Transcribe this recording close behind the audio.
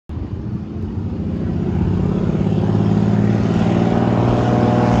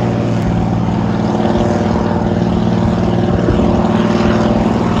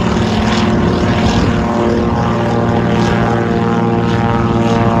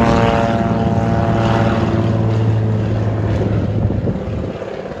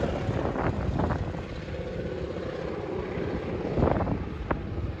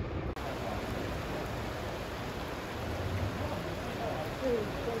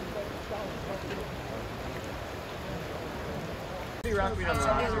see rockweed on the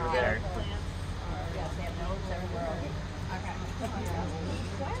rocks over there.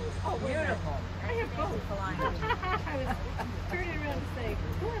 Oh, beautiful. I have both. I was turning around to say,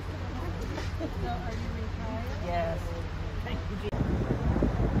 who has the so are you retired? Yes. Thank you.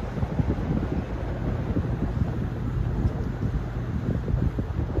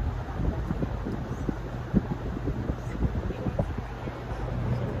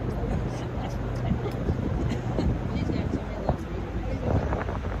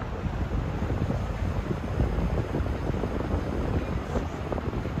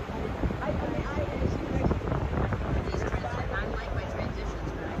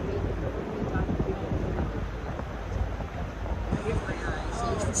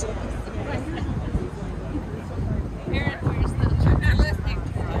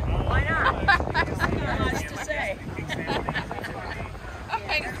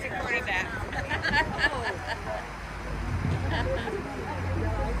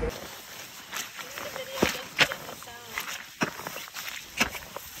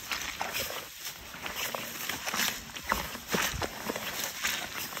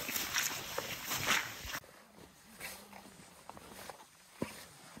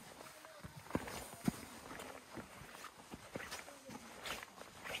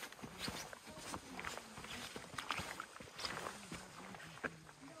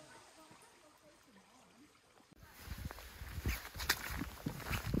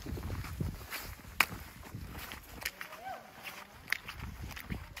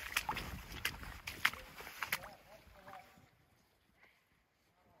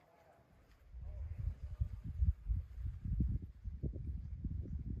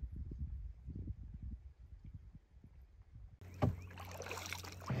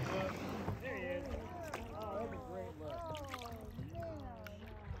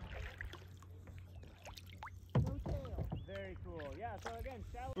 Yeah, so again,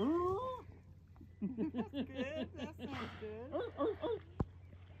 shallow. That's good. That sounds good.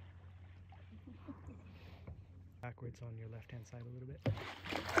 Backwards on your left-hand side a little bit.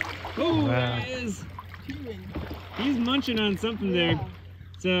 Oh, there he is. He's munching on something there.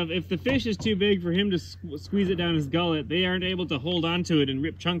 So if the fish is too big for him to squeeze it down his gullet, they aren't able to hold onto it and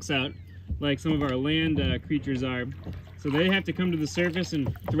rip chunks out like some of our land creatures are. So they have to come to the surface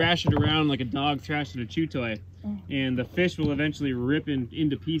and thrash it around like a dog thrashing a chew toy. And the fish will eventually rip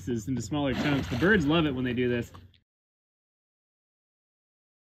into pieces, into smaller chunks. The birds love it when they do this.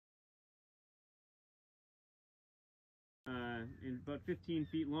 And about 15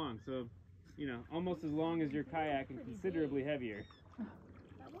 feet long, so, you know, almost as long as your kayak and considerably heavier.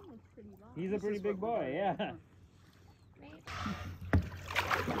 That one was pretty long. He's a pretty big boy, yeah.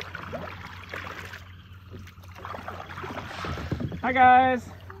 Hi guys!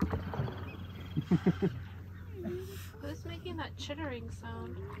 Who's making that chittering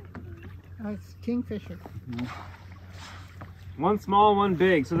sound? It's kingfisher. One small, one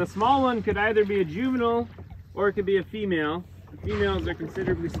big. So the small one could either be a juvenile or it could be a female. The females are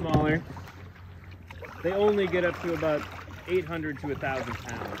considerably smaller. They only get up to about 800 to 1,000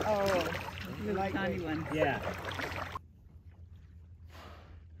 pounds. Oh, the tiny one. Yeah.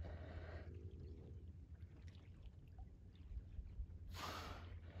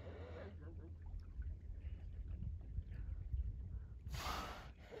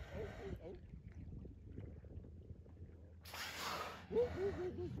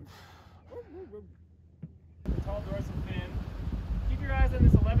 Tall dorsal fin. Keep your eyes on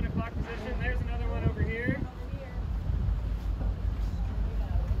this 11 o'clock position. There's another one over here.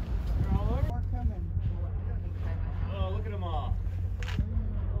 They're all over. Oh, look at them all.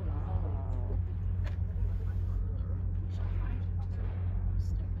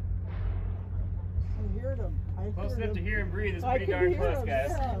 I heard them. Close enough to hear him breathe is pretty darn close,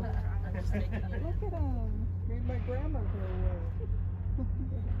 guys. Yeah. Look at them. Made my grandma go away.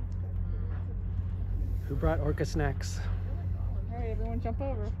 Who brought orca snacks? All right, everyone jump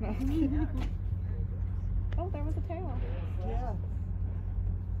over. No. Oh, there was a tail. Yeah.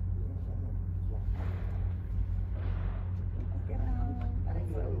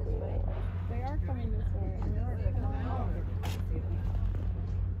 They are coming this way.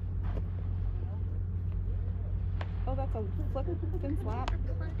 Oh, that's a fin slap.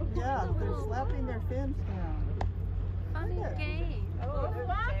 Yeah, they're slapping their fins down. Funny game. Oh, they're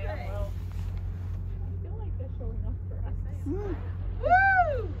laughing. I feel like they're showing up for us. Woo!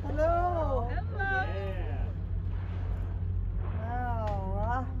 Hello! Hello! Yeah.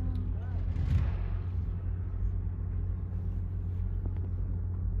 Wow.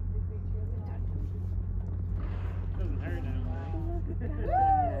 Doesn't hurt now.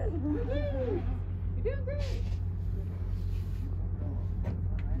 You're doing great.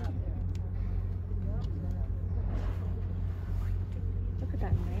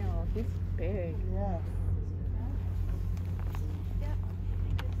 I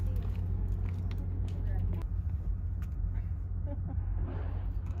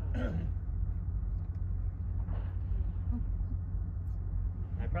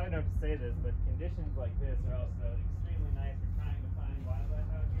probably don't have to say this, but conditions like this are also extremely nice for trying to find wildlife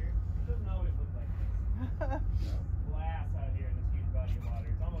out here. It doesn't always look like this. Glass out here in this huge body of water.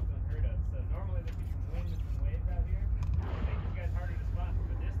 It's almost unheard of. So normally there'd be some wind and some waves out here. It makes you guys harder to spot from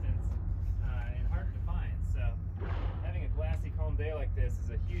a distance and harder to find. So having a glassy, calm day like this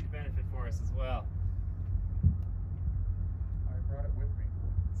is a huge benefit for us as well. I brought it with me.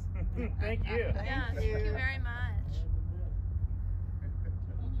 Thank you. Yeah, thank you very much.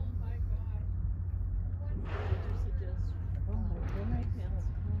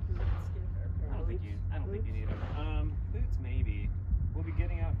 I don't think you need them. Boots maybe. We'll be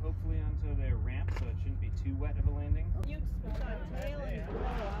getting out hopefully onto their ramp, so it shouldn't be too wet of a landing. You saw tailing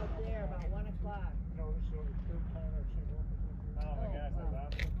out there about 1 o'clock. No, this is only third time I've seen one. Oh my gosh, that's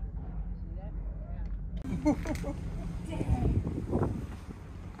awesome.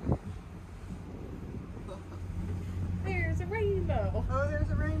 There's a rainbow. Oh, there's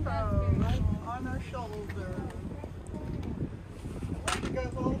a rainbow right on our shoulder. It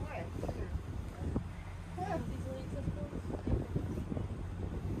goes all the way.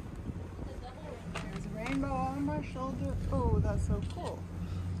 There's a rainbow on my shoulder. Oh, that's so cool.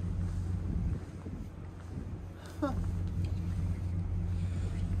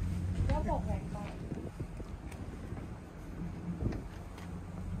 Double rainbow.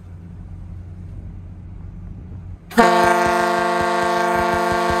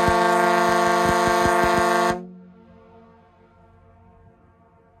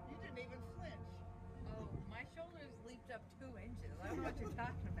 You didn't even flinch. Oh, my shoulders leaped up 2 inches. I don't know what you're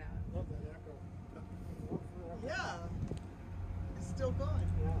talking about. Love that echo. Yeah. It's still going.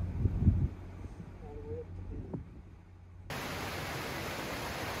 Yeah. All the way up to the...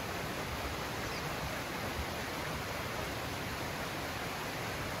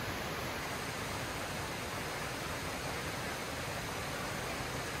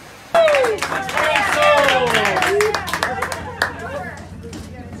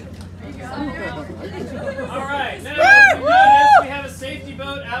 Alright, now as you notice, we have a safety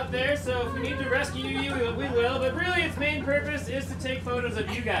boat out there, so if we need to rescue you, we will, but really its main purpose is to take photos of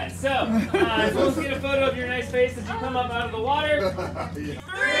you guys. So, let's get a photo of your nice face as you come up out of the water.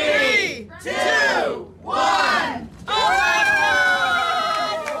 3, 2, 1.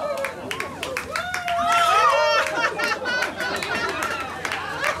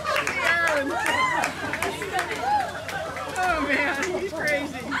 Oh man, he's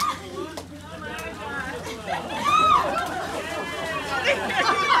crazy.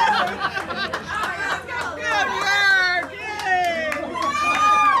 Good work! Yay!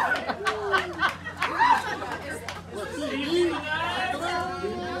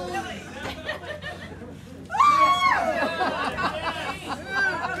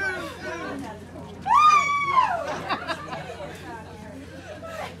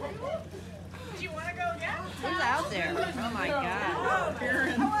 Who's out there? Oh my God.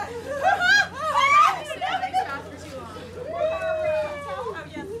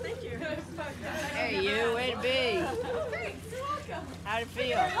 Hey, you, way to be. How'd it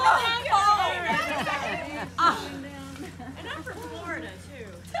feel? And I'm from Florida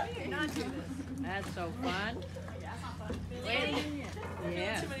too. Not do this. That's so fun.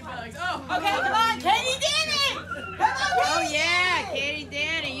 Yeah. Too many bugs. Oh, okay, come on, Katie Danny! Oh yeah, Katie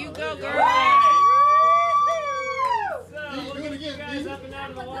Danny, you go girl. So, we'll get you guys up and out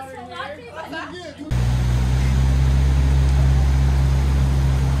of the water here.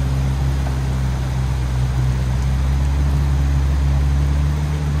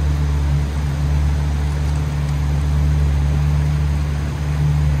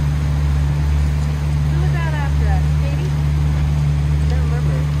 Who was that after us? Katie? I don't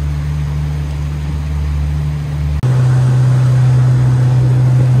remember.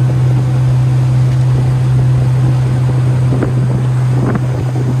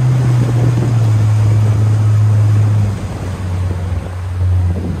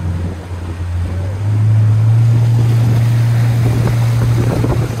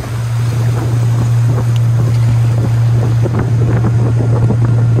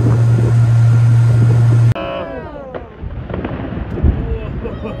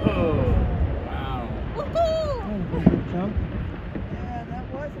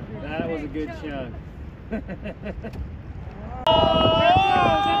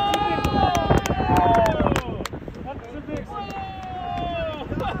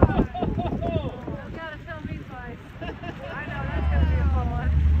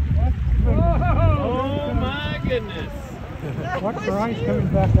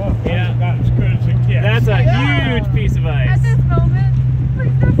 back up. Yeah. That's good as it gets. That's a huge piece of ice. At this moment,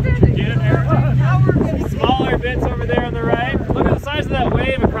 please don't stand it. Get it, Eric? Now we're gonna see. Smaller bits over there on the right. Look at the size of that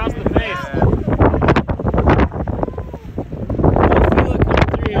wave across the face. We'll feel it come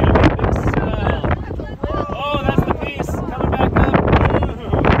through. It'll be a big swell. Oh, that's the piece coming back up.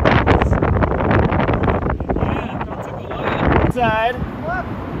 Yeah, that took a while. Inside.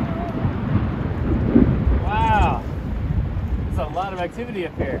 Wow. There's a lot of activity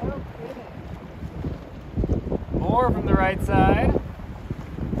up here. More from the right side.